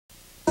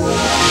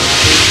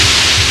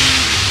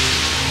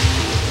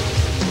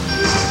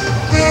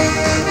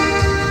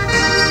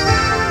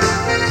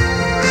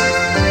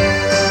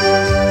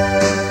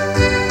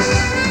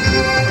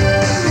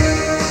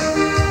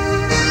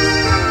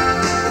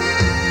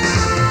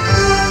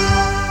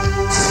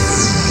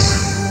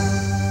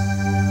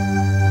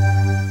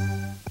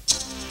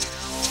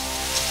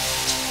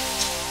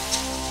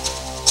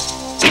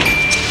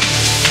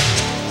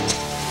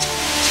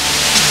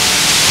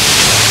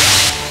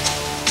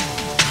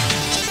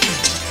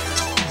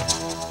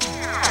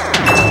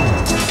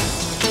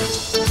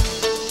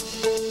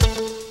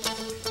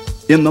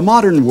In the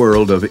modern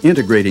world of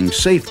integrating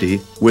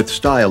safety with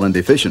style and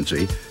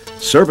efficiency,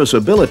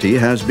 serviceability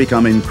has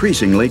become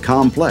increasingly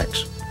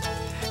complex.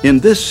 In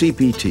this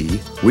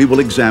CPT, we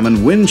will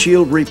examine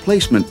windshield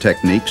replacement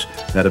techniques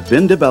that have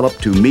been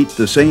developed to meet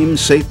the same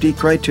safety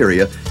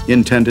criteria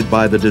intended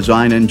by the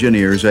design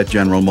engineers at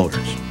General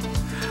Motors.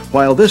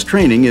 While this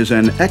training is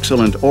an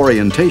excellent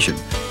orientation,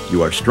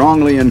 you are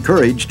strongly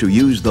encouraged to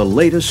use the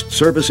latest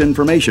service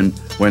information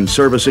when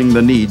servicing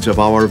the needs of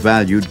our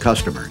valued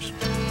customers.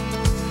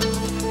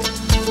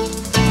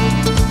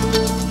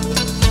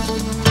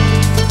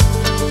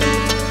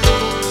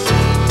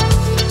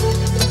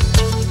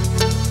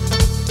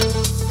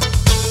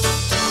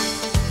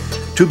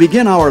 To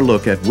begin our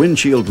look at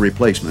windshield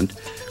replacement,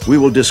 we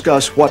will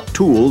discuss what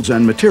tools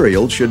and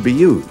materials should be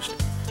used.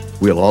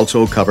 We'll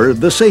also cover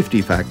the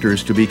safety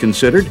factors to be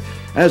considered,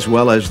 as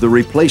well as the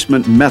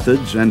replacement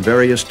methods and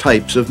various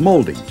types of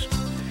moldings.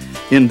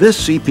 In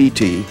this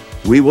CPT,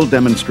 we will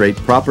demonstrate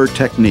proper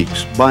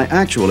techniques by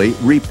actually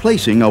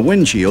replacing a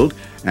windshield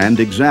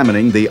and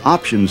examining the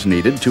options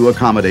needed to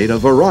accommodate a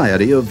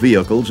variety of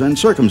vehicles and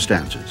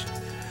circumstances.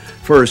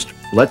 First,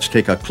 let's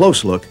take a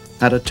close look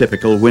at a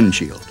typical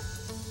windshield.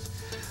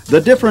 The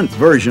different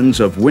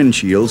versions of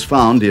windshields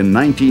found in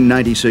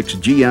 1996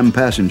 GM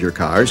passenger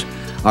cars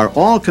are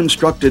all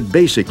constructed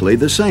basically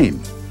the same,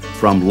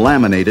 from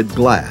laminated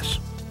glass.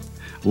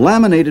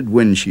 Laminated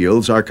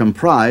windshields are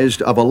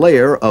comprised of a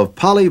layer of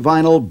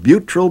polyvinyl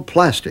butyl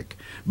plastic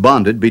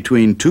bonded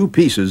between two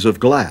pieces of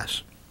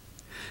glass.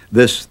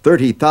 This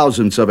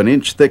 30,000ths of an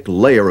inch thick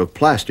layer of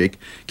plastic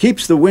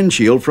keeps the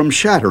windshield from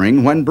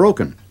shattering when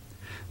broken.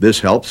 This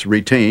helps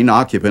retain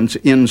occupants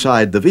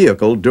inside the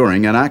vehicle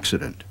during an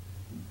accident.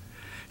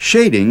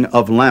 Shading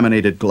of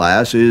laminated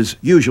glass is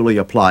usually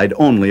applied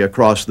only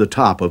across the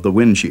top of the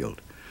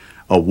windshield.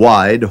 A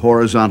wide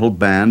horizontal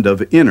band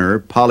of inner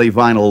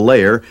polyvinyl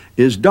layer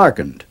is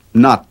darkened,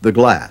 not the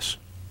glass.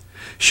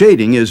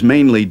 Shading is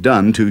mainly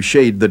done to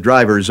shade the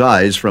driver's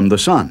eyes from the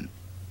sun.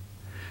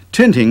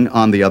 Tinting,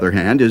 on the other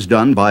hand, is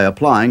done by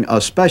applying a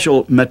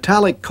special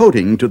metallic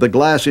coating to the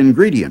glass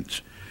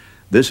ingredients.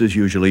 This is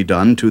usually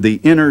done to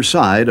the inner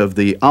side of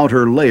the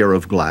outer layer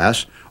of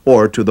glass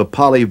or to the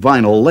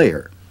polyvinyl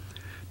layer.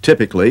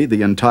 Typically,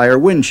 the entire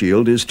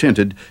windshield is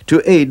tinted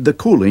to aid the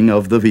cooling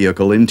of the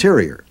vehicle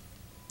interior.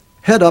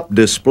 Head-up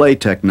display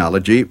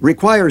technology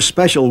requires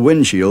special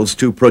windshields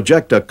to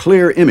project a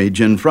clear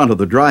image in front of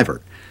the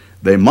driver.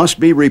 They must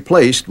be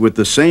replaced with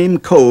the same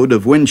code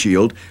of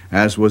windshield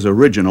as was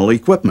original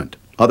equipment.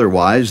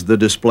 Otherwise, the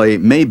display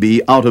may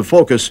be out of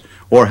focus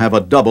or have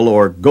a double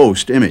or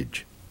ghost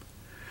image.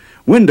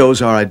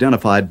 Windows are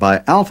identified by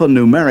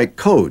alphanumeric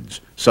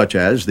codes, such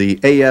as the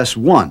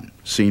AS1,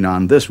 seen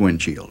on this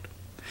windshield.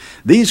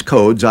 These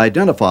codes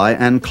identify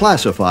and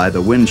classify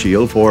the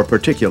windshield for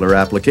particular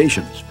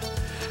applications.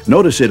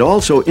 Notice it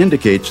also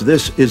indicates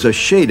this is a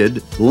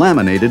shaded,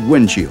 laminated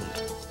windshield.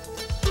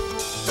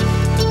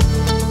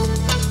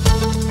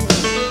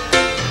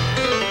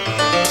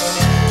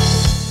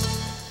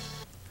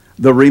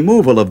 The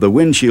removal of the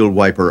windshield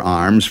wiper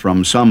arms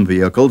from some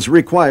vehicles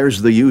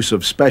requires the use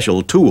of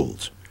special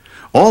tools.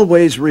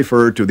 Always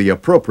refer to the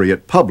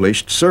appropriate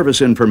published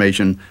service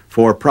information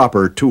for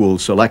proper tool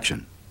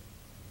selection.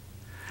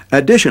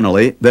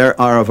 Additionally, there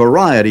are a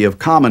variety of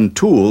common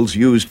tools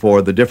used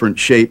for the different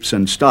shapes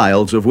and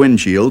styles of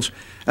windshields,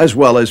 as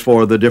well as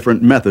for the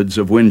different methods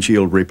of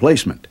windshield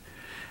replacement.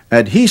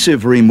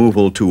 Adhesive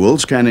removal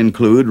tools can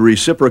include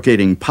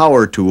reciprocating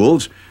power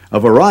tools, a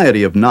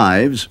variety of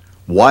knives,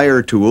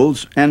 wire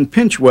tools, and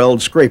pinch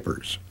weld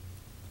scrapers.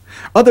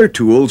 Other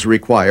tools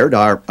required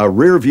are a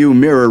rear-view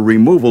mirror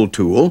removal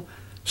tool,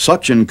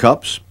 suction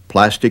cups,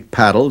 plastic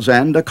paddles,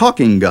 and a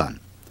caulking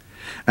gun.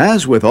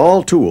 As with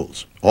all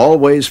tools,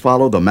 always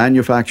follow the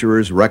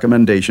manufacturer's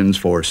recommendations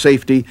for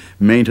safety,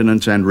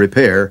 maintenance, and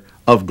repair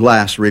of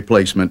glass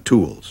replacement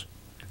tools.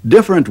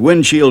 Different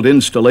windshield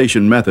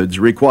installation methods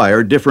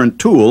require different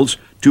tools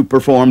to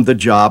perform the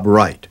job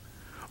right.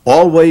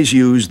 Always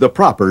use the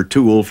proper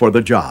tool for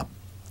the job.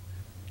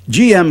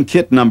 GM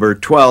kit number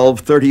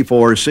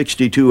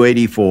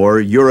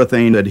 12346284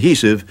 urethane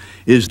adhesive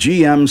is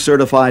GM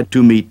certified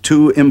to meet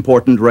two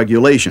important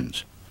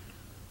regulations.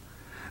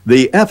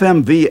 The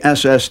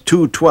FMV-SS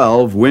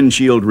 212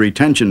 windshield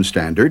retention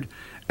standard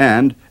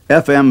and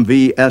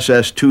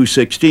FMV-SS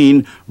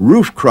 216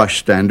 roof crush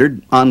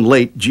standard on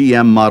late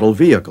GM model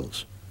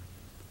vehicles.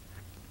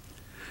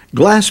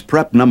 Glass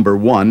Prep number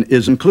 1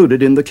 is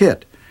included in the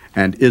kit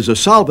and is a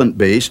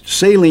solvent-based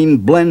saline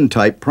blend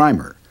type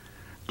primer.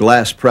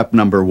 Glass Prep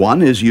number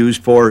 1 is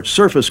used for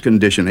surface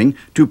conditioning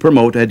to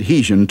promote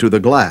adhesion to the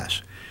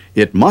glass.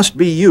 It must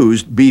be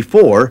used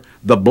before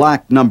the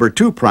black number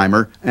 2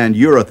 primer and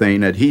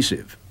urethane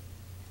adhesive.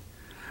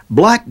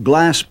 Black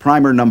glass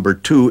primer number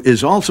 2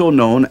 is also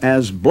known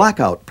as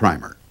blackout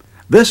primer.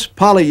 This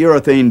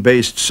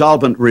polyurethane-based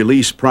solvent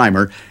release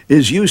primer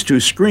is used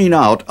to screen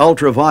out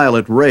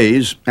ultraviolet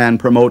rays and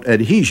promote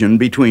adhesion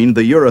between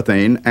the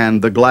urethane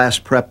and the Glass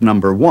Prep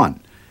number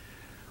 1.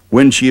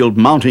 Windshield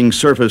mounting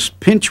surface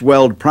pinch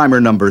weld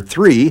primer number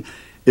 3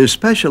 is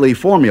specially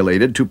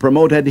formulated to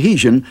promote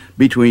adhesion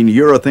between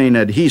urethane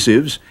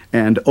adhesives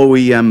and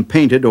OEM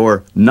painted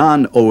or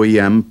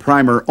non-OEM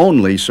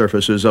primer-only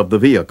surfaces of the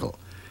vehicle.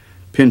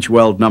 Pinch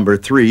weld number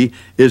 3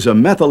 is a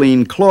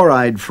methylene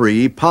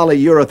chloride-free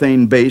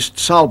polyurethane-based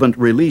solvent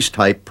release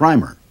type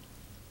primer.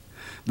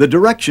 The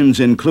directions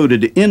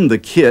included in the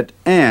kit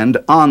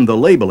and on the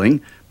labeling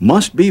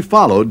must be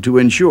followed to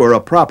ensure a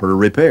proper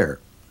repair.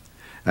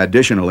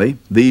 Additionally,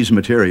 these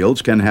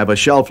materials can have a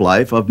shelf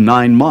life of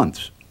 9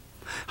 months.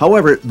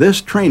 However,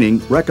 this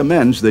training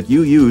recommends that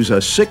you use a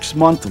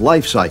 6-month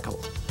life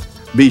cycle.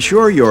 Be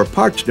sure your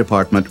parts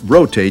department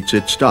rotates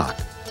its stock.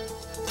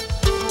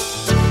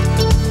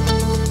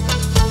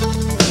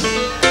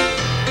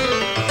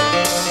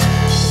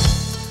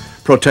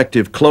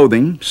 Protective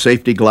clothing,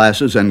 safety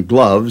glasses, and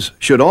gloves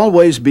should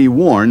always be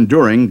worn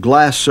during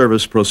glass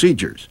service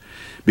procedures.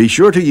 Be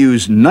sure to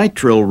use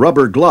nitrile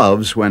rubber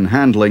gloves when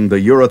handling the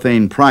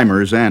urethane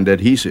primers and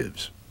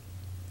adhesives.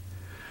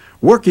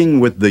 Working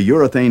with the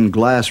urethane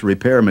glass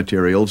repair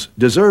materials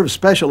deserves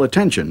special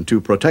attention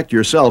to protect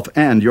yourself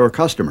and your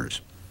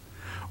customers.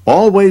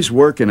 Always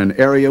work in an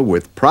area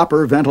with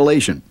proper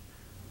ventilation.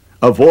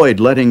 Avoid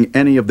letting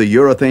any of the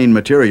urethane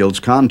materials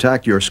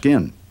contact your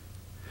skin.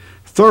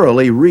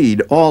 Thoroughly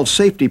read all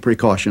safety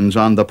precautions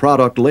on the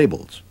product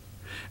labels.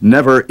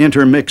 Never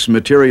intermix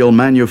material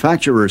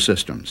manufacturer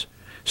systems.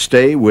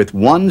 Stay with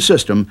one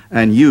system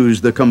and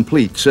use the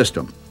complete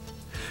system.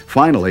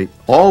 Finally,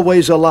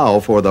 always allow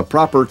for the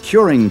proper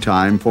curing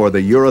time for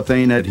the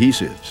urethane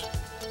adhesives.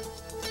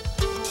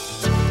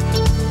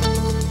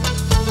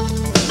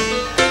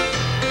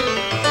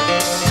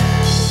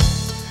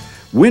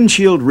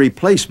 Windshield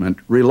replacement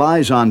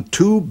relies on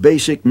 2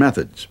 basic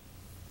methods.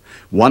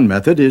 One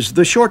method is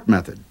the short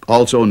method,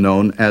 also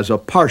known as a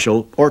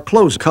partial or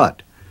close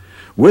cut.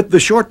 With the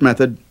short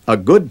method, a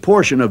good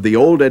portion of the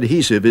old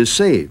adhesive is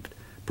saved,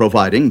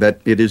 providing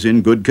that it is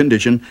in good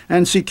condition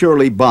and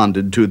securely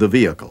bonded to the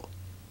vehicle.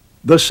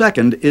 The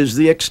second is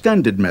the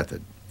extended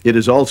method. It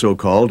is also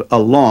called a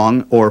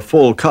long or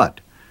full cut.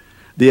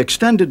 The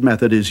extended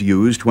method is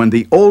used when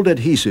the old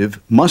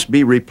adhesive must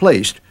be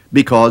replaced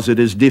because it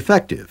is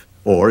defective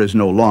or is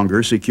no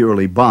longer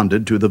securely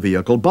bonded to the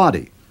vehicle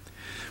body.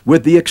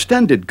 With the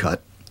extended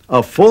cut,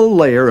 a full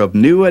layer of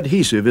new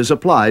adhesive is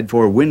applied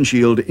for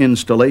windshield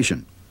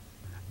installation.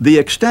 The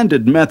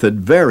extended method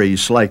varies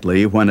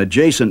slightly when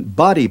adjacent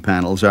body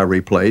panels are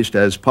replaced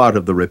as part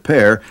of the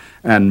repair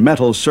and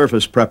metal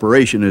surface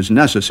preparation is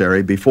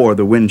necessary before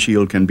the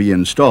windshield can be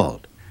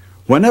installed.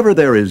 Whenever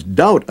there is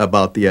doubt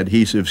about the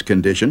adhesive's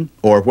condition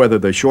or whether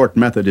the short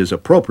method is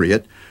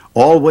appropriate,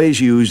 always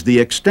use the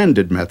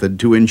extended method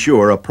to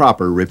ensure a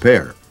proper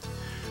repair.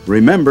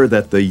 Remember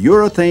that the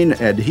urethane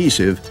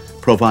adhesive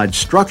provides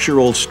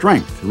structural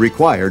strength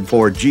required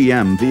for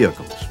GM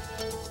vehicles.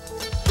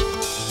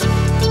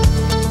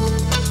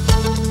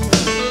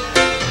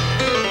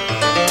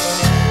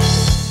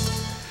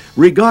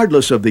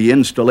 Regardless of the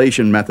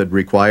installation method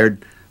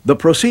required, the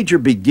procedure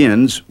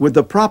begins with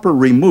the proper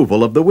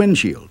removal of the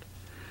windshield.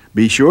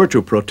 Be sure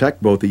to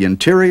protect both the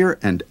interior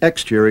and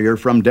exterior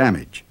from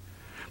damage.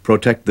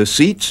 Protect the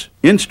seats,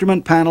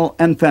 instrument panel,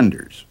 and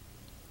fenders.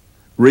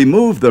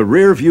 Remove the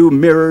rear view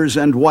mirrors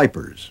and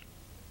wipers,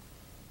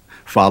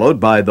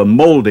 followed by the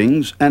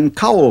moldings and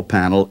cowl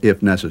panel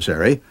if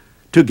necessary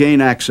to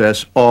gain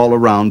access all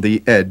around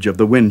the edge of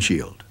the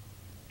windshield.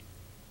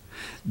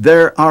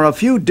 There are a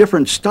few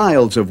different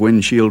styles of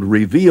windshield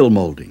reveal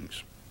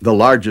moldings, the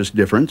largest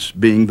difference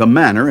being the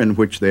manner in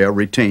which they are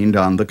retained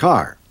on the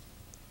car.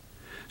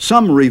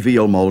 Some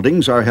reveal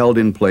moldings are held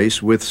in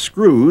place with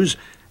screws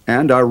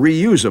and are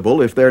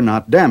reusable if they're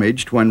not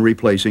damaged when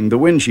replacing the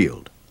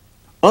windshield.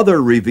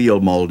 Other reveal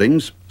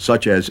moldings,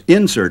 such as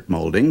insert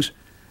moldings,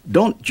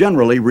 don't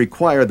generally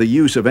require the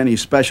use of any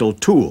special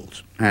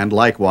tools and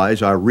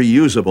likewise are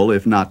reusable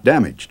if not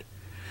damaged.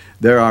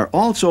 There are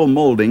also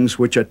moldings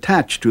which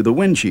attach to the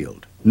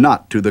windshield,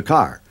 not to the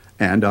car,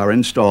 and are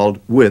installed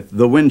with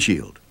the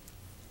windshield.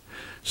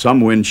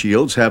 Some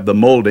windshields have the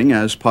molding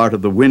as part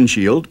of the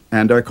windshield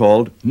and are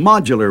called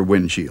modular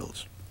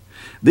windshields.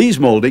 These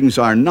moldings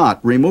are not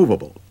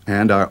removable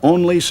and are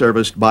only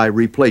serviced by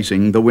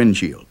replacing the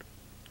windshield.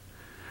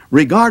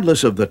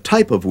 Regardless of the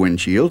type of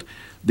windshield,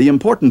 the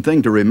important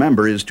thing to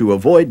remember is to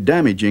avoid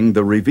damaging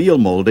the reveal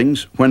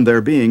moldings when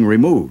they're being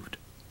removed.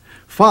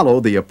 Follow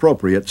the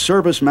appropriate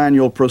service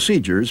manual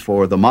procedures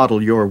for the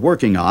model you're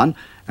working on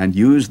and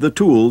use the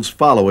tools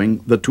following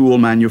the tool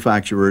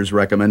manufacturer's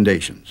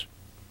recommendations.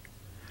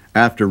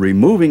 After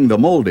removing the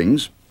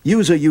moldings,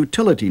 use a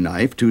utility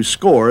knife to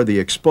score the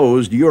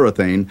exposed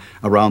urethane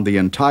around the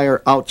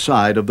entire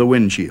outside of the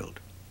windshield.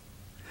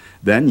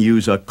 Then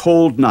use a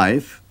cold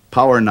knife,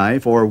 power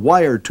knife, or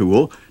wire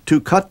tool to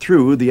cut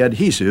through the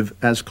adhesive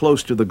as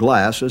close to the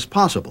glass as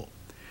possible.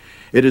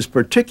 It is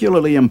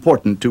particularly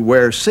important to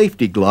wear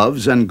safety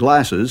gloves and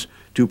glasses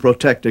to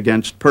protect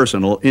against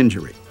personal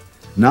injury.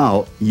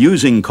 Now,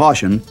 using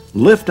caution,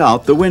 lift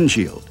out the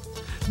windshield.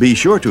 Be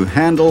sure to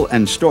handle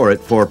and store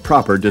it for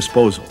proper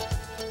disposal.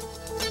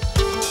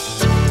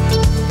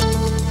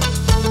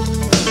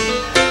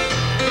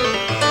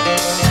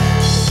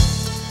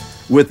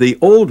 With the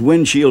old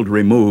windshield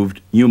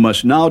removed, you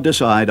must now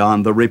decide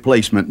on the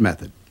replacement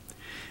method.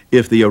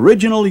 If the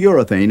original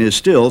urethane is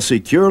still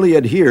securely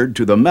adhered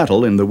to the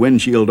metal in the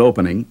windshield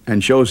opening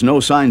and shows no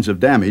signs of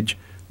damage,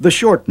 the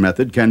short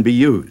method can be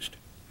used.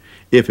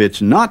 If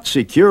it's not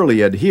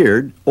securely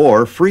adhered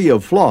or free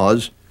of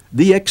flaws,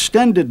 the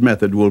extended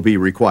method will be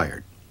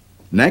required.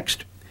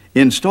 Next,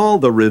 install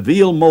the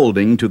reveal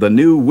molding to the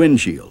new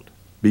windshield.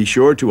 Be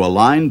sure to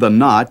align the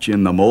notch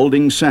in the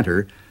molding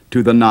center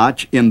to the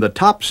notch in the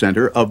top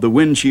center of the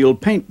windshield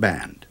paint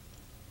band.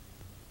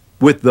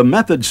 With the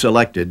method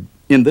selected,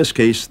 in this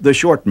case the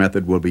short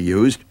method will be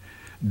used,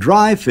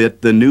 dry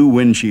fit the new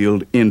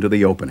windshield into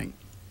the opening.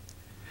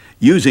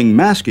 Using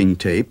masking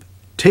tape,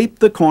 tape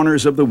the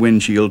corners of the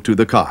windshield to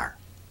the car.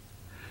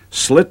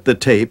 Slit the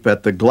tape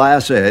at the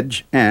glass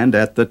edge and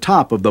at the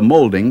top of the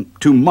molding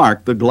to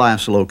mark the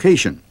glass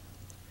location.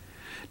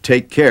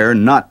 Take care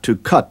not to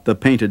cut the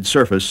painted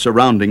surface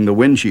surrounding the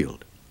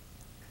windshield.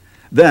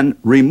 Then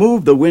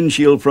remove the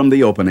windshield from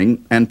the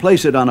opening and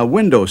place it on a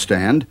window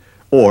stand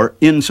or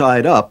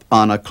inside up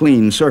on a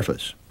clean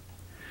surface.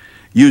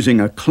 Using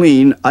a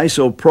clean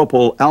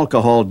isopropyl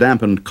alcohol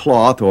dampened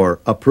cloth or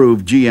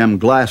approved GM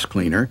glass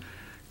cleaner,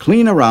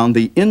 clean around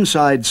the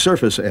inside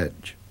surface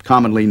edge,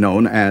 commonly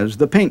known as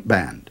the paint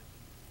band.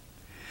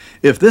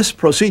 If this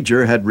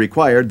procedure had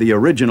required the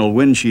original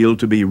windshield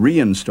to be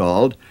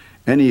reinstalled,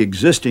 any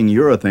existing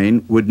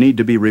urethane would need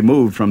to be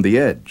removed from the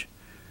edge.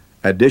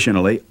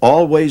 Additionally,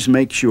 always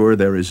make sure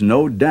there is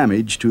no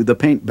damage to the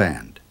paint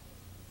band.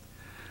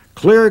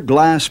 Clear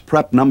glass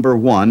prep number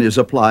 1 is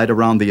applied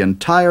around the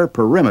entire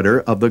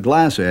perimeter of the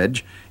glass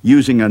edge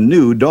using a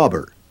new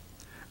dauber.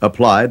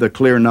 Apply the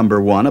clear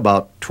number 1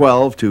 about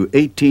 12 to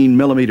 18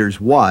 millimeters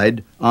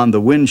wide on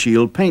the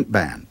windshield paint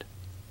band.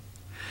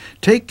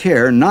 Take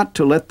care not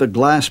to let the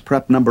glass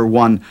prep number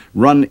 1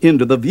 run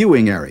into the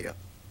viewing area.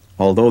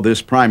 Although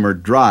this primer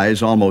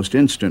dries almost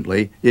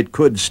instantly, it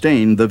could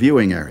stain the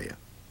viewing area.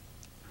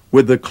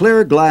 With the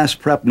clear glass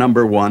prep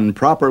number 1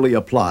 properly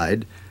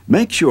applied,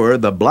 make sure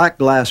the black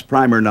glass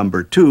primer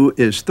number 2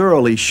 is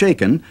thoroughly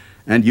shaken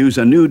and use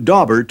a new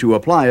dauber to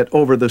apply it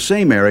over the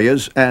same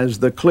areas as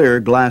the clear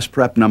glass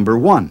prep number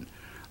 1.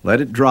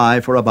 Let it dry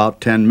for about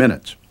 10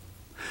 minutes.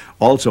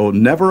 Also,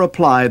 never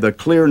apply the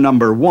clear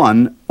number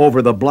 1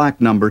 over the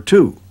black number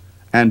 2,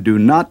 and do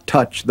not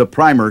touch the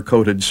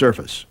primer-coated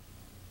surface.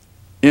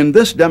 In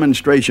this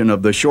demonstration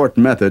of the short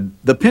method,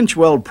 the pinch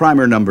weld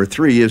primer number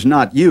 3 is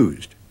not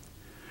used.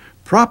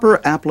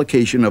 Proper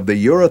application of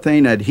the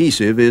urethane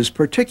adhesive is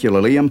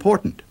particularly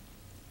important.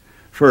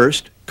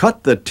 First,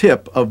 cut the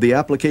tip of the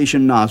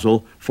application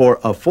nozzle for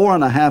a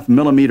 4.5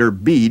 millimeter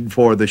bead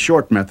for the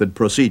short method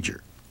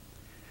procedure.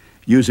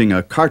 Using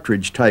a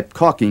cartridge-type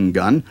caulking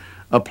gun,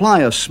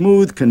 apply a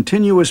smooth,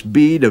 continuous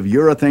bead of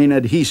urethane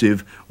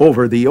adhesive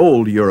over the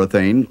old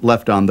urethane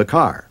left on the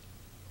car.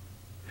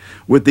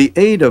 With the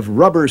aid of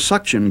rubber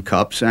suction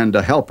cups and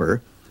a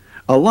helper,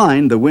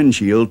 align the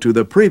windshield to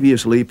the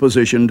previously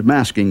positioned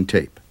masking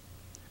tape.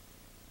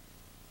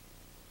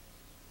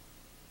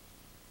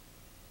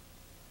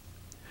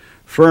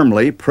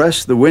 Firmly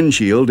press the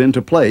windshield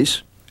into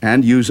place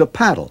and use a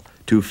paddle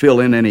to fill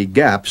in any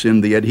gaps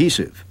in the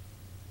adhesive.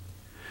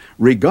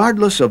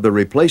 Regardless of the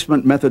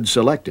replacement method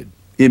selected,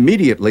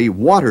 immediately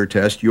water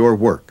test your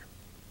work.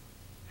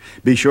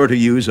 Be sure to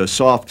use a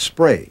soft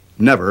spray,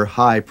 never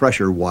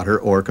high-pressure water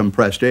or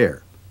compressed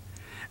air.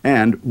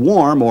 And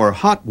warm or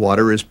hot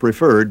water is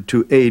preferred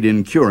to aid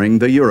in curing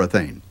the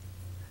urethane.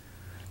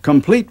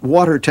 Complete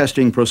water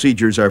testing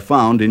procedures are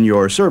found in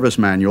your service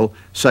manual,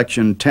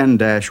 section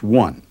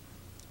 10-1.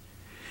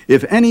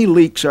 If any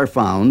leaks are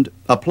found,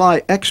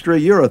 apply extra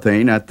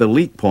urethane at the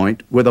leak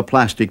point with a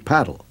plastic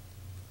paddle.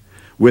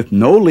 With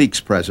no leaks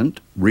present,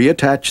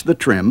 reattach the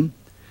trim,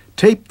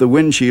 tape the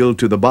windshield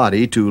to the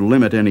body to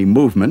limit any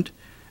movement,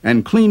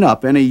 and clean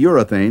up any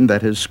urethane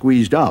that has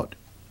squeezed out.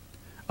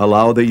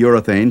 Allow the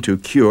urethane to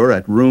cure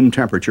at room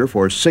temperature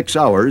for 6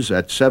 hours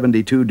at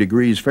 72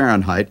 degrees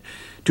Fahrenheit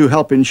to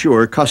help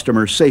ensure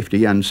customer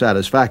safety and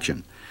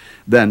satisfaction.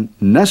 Then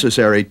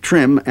necessary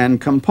trim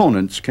and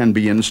components can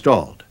be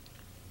installed.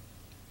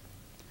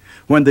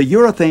 When the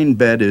urethane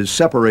bed is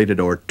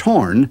separated or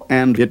torn,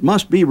 and it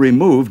must be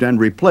removed and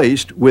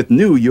replaced with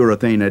new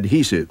urethane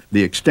adhesive,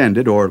 the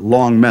extended or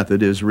long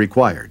method is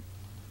required.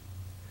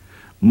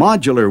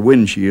 Modular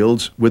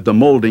windshields with the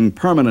molding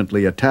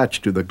permanently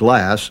attached to the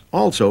glass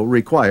also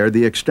require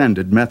the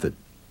extended method.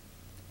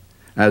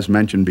 As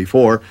mentioned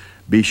before,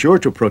 be sure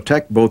to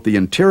protect both the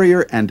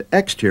interior and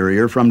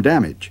exterior from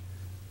damage.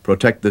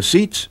 Protect the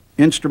seats,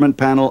 instrument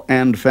panel,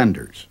 and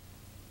fenders.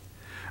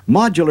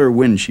 Modular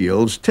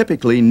windshields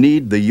typically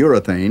need the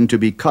urethane to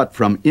be cut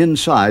from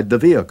inside the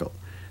vehicle.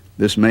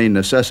 This may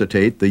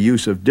necessitate the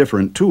use of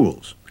different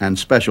tools and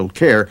special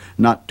care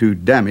not to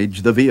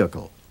damage the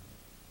vehicle.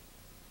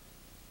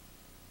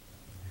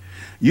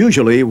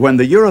 Usually, when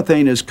the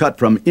urethane is cut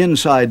from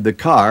inside the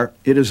car,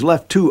 it is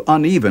left too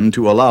uneven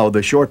to allow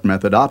the short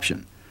method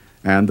option,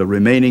 and the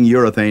remaining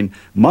urethane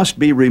must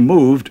be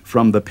removed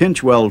from the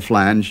pinch weld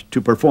flange to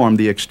perform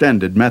the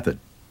extended method.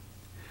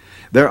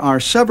 There are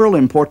several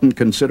important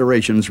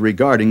considerations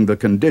regarding the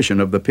condition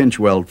of the pinch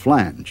weld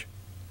flange.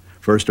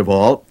 First of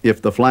all,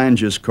 if the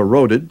flange is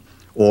corroded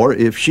or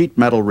if sheet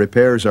metal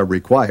repairs are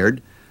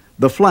required,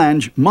 the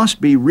flange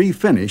must be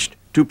refinished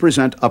to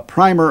present a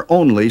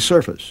primer-only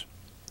surface.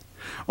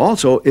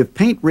 Also, if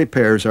paint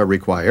repairs are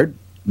required,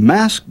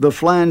 mask the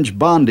flange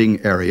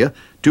bonding area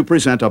to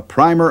present a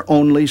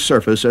primer-only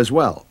surface as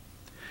well.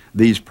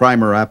 These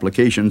primer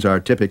applications are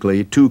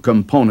typically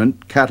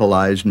two-component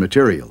catalyzed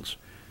materials.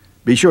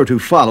 Be sure to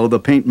follow the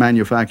paint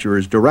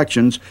manufacturer's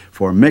directions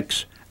for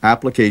mix,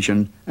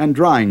 application, and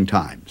drying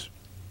times.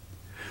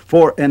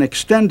 For an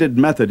extended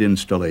method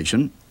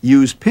installation,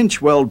 use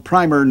pinch weld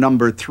primer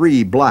number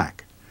 3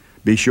 black.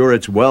 Be sure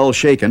it's well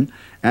shaken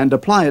and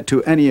apply it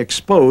to any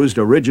exposed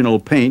original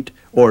paint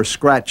or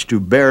scratch to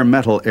bare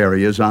metal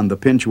areas on the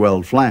pinch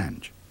weld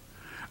flange.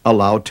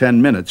 Allow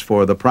 10 minutes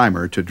for the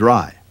primer to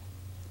dry.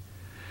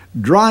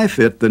 Dry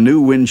fit the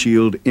new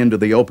windshield into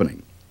the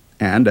opening,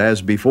 and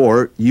as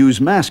before, use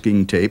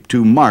masking tape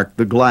to mark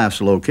the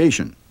glass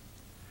location.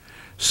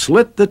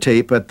 Slit the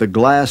tape at the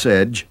glass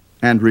edge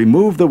and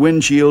remove the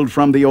windshield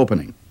from the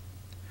opening.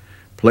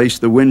 Place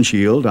the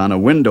windshield on a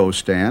window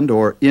stand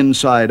or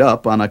inside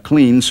up on a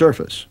clean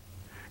surface.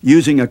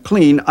 Using a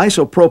clean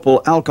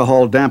isopropyl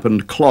alcohol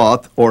dampened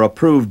cloth or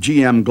approved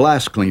GM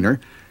glass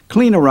cleaner,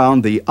 clean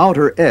around the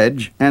outer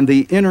edge and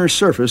the inner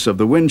surface of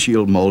the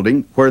windshield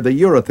molding where the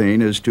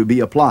urethane is to be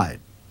applied.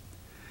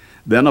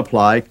 Then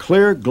apply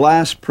clear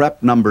glass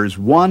prep numbers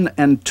 1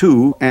 and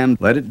 2 and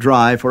let it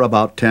dry for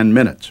about 10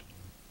 minutes.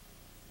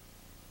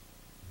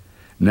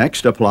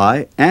 Next,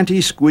 apply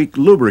anti-squeak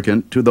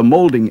lubricant to the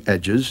molding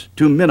edges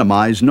to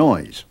minimize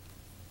noise.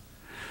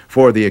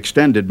 For the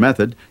extended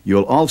method,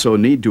 you'll also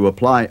need to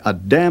apply a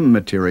dam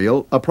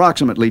material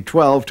approximately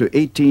 12 to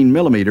 18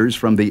 millimeters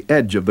from the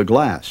edge of the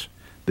glass.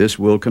 This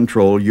will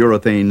control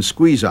urethane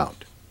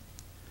squeeze-out.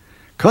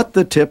 Cut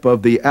the tip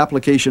of the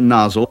application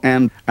nozzle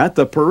and, at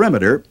the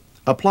perimeter,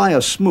 apply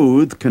a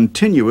smooth,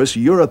 continuous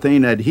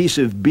urethane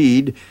adhesive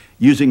bead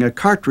using a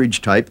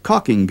cartridge-type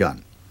caulking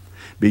gun.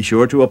 Be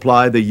sure to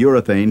apply the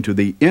urethane to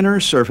the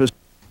inner surface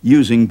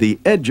using the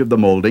edge of the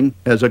molding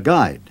as a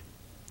guide.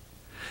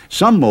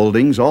 Some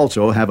moldings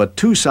also have a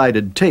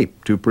two-sided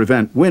tape to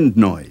prevent wind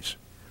noise.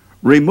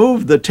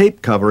 Remove the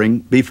tape covering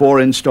before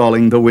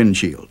installing the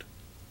windshield.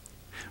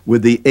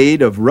 With the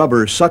aid of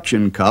rubber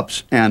suction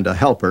cups and a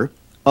helper,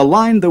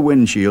 align the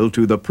windshield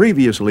to the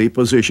previously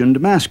positioned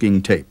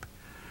masking tape.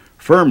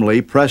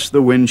 Firmly press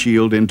the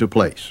windshield into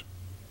place.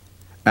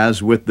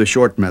 As with the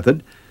short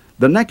method,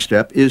 the next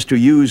step is to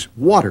use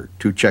water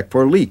to check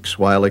for leaks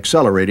while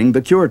accelerating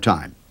the cure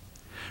time.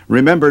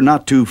 Remember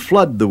not to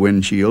flood the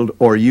windshield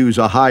or use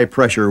a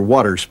high-pressure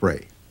water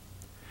spray.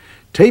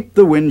 Tape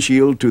the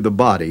windshield to the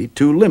body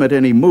to limit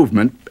any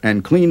movement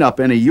and clean up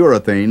any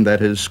urethane that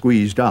has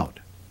squeezed out.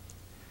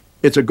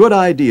 It's a good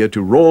idea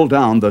to roll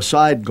down the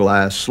side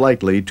glass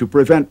slightly to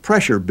prevent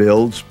pressure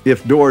builds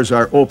if doors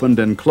are opened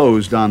and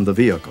closed on the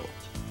vehicle.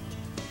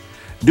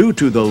 Due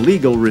to the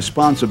legal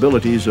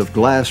responsibilities of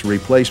glass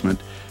replacement,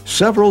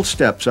 several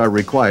steps are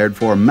required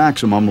for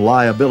maximum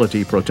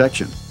liability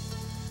protection.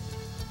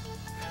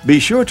 Be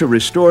sure to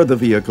restore the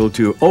vehicle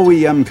to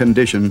OEM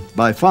condition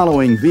by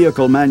following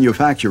vehicle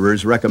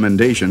manufacturers'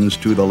 recommendations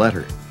to the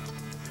letter.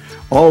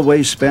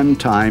 Always spend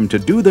time to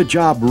do the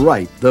job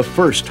right the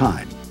first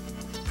time.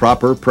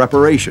 Proper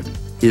preparation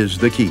is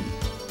the key.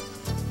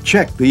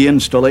 Check the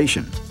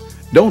installation.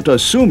 Don't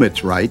assume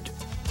it's right.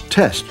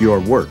 Test your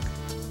work.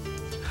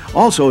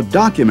 Also,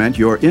 document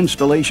your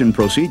installation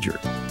procedure,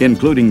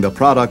 including the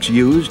products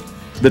used,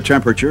 the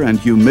temperature and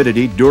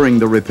humidity during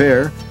the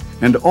repair,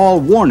 and all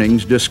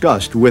warnings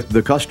discussed with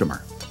the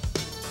customer.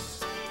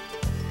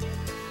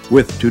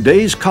 With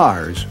today's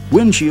cars,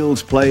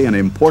 windshields play an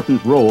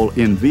important role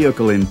in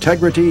vehicle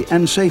integrity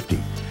and safety,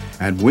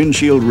 and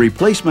windshield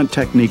replacement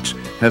techniques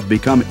have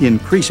become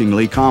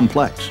increasingly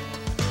complex.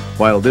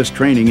 While this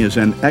training is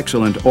an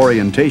excellent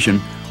orientation,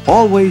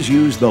 always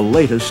use the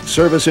latest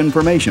service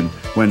information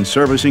when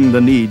servicing the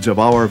needs of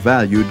our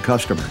valued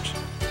customers.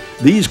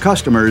 These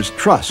customers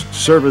trust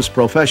service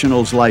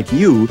professionals like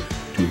you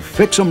to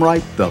fix them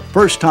right the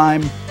first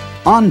time,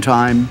 on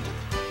time,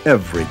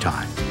 every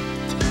time.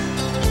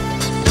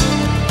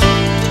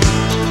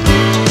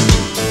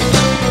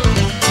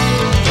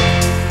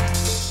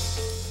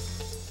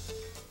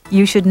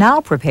 You should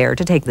now prepare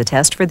to take the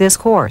test for this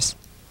course.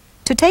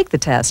 To take the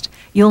test,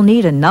 you'll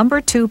need a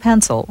number 2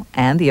 pencil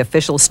and the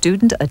official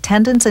student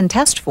attendance and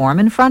test form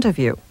in front of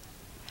you.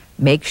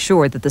 Make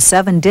sure that the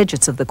 7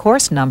 digits of the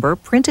course number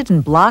printed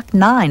in block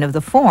 9 of the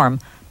form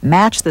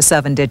match the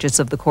 7 digits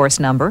of the course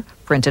number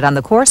printed on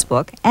the course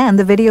book and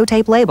the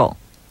videotape label.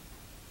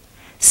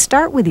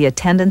 Start with the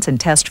attendance and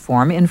test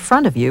form in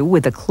front of you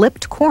with a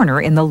clipped corner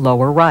in the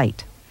lower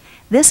right.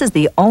 This is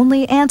the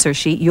only answer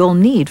sheet you'll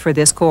need for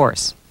this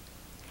course.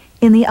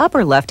 In the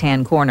upper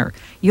left-hand corner,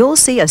 you'll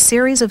see a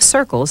series of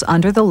circles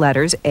under the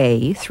letters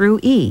A through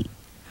E.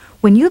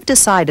 When you've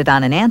decided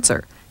on an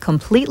answer,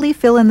 completely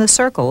fill in the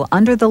circle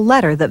under the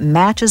letter that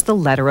matches the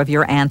letter of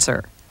your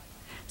answer.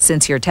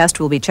 Since your test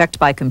will be checked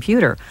by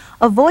computer,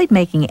 avoid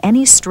making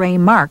any stray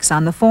marks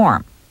on the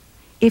form.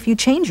 If you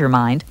change your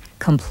mind,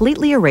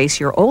 completely erase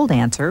your old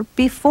answer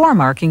before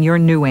marking your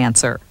new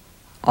answer.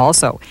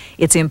 Also,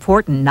 it's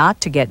important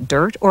not to get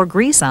dirt or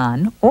grease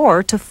on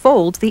or to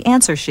fold the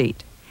answer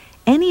sheet.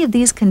 Any of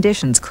these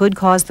conditions could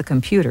cause the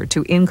computer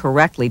to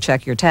incorrectly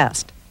check your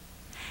test.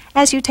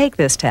 As you take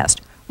this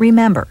test,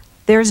 remember,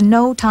 there's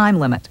no time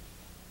limit.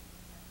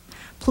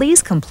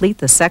 Please complete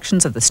the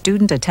sections of the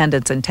student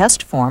attendance and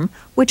test form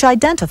which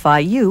identify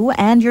you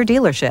and your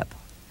dealership.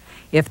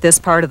 If this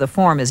part of the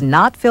form is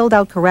not filled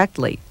out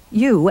correctly,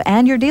 you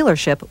and your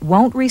dealership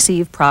won't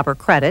receive proper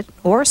credit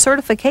or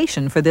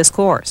certification for this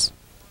course.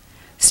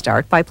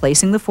 Start by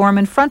placing the form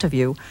in front of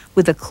you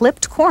with a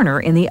clipped corner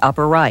in the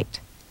upper right.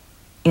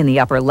 In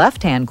the upper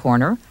left-hand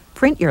corner,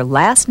 print your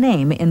last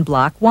name in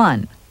block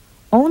 1.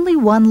 Only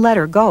one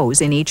letter goes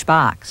in each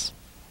box.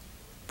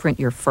 Print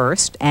your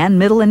first and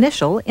middle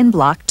initial in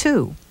block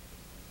 2.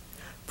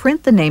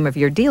 Print the name of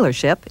your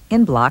dealership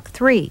in block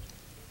 3.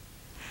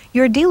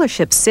 Your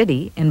dealership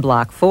city in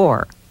block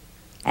 4.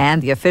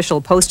 And the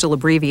official postal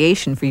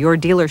abbreviation for your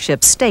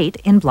dealership state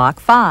in block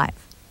 5.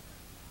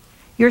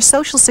 Your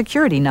Social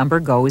Security number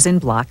goes in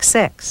block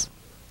 6.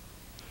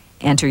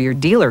 Enter your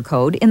dealer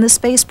code in the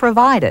space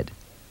provided.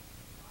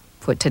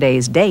 Put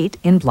today's date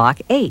in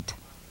block 8.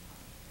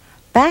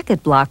 Back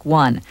at block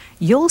 1,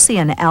 you'll see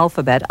an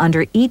alphabet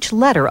under each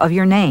letter of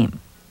your name.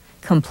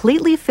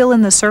 Completely fill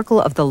in the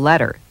circle of the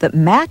letter that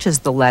matches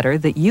the letter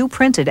that you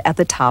printed at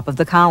the top of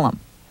the column.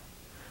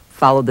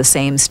 Follow the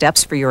same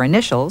steps for your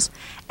initials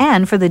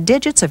and for the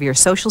digits of your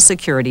Social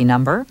Security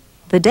number,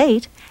 the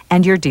date,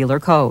 and your dealer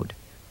code.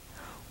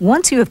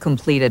 Once you have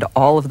completed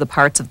all of the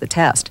parts of the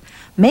test,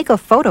 make a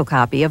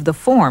photocopy of the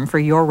form for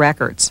your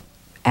records.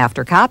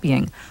 After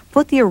copying,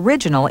 put the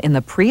original in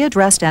the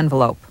pre-addressed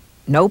envelope.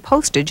 No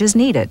postage is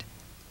needed.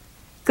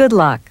 Good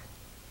luck.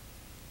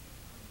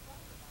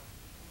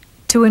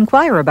 To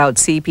inquire about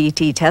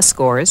CPT test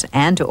scores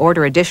and to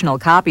order additional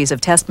copies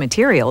of test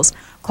materials,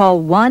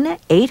 call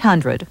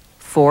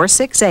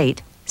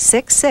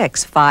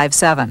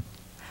 1-800-468-6657.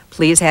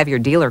 Please have your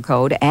dealer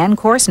code and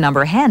course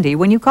number handy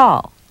when you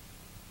call.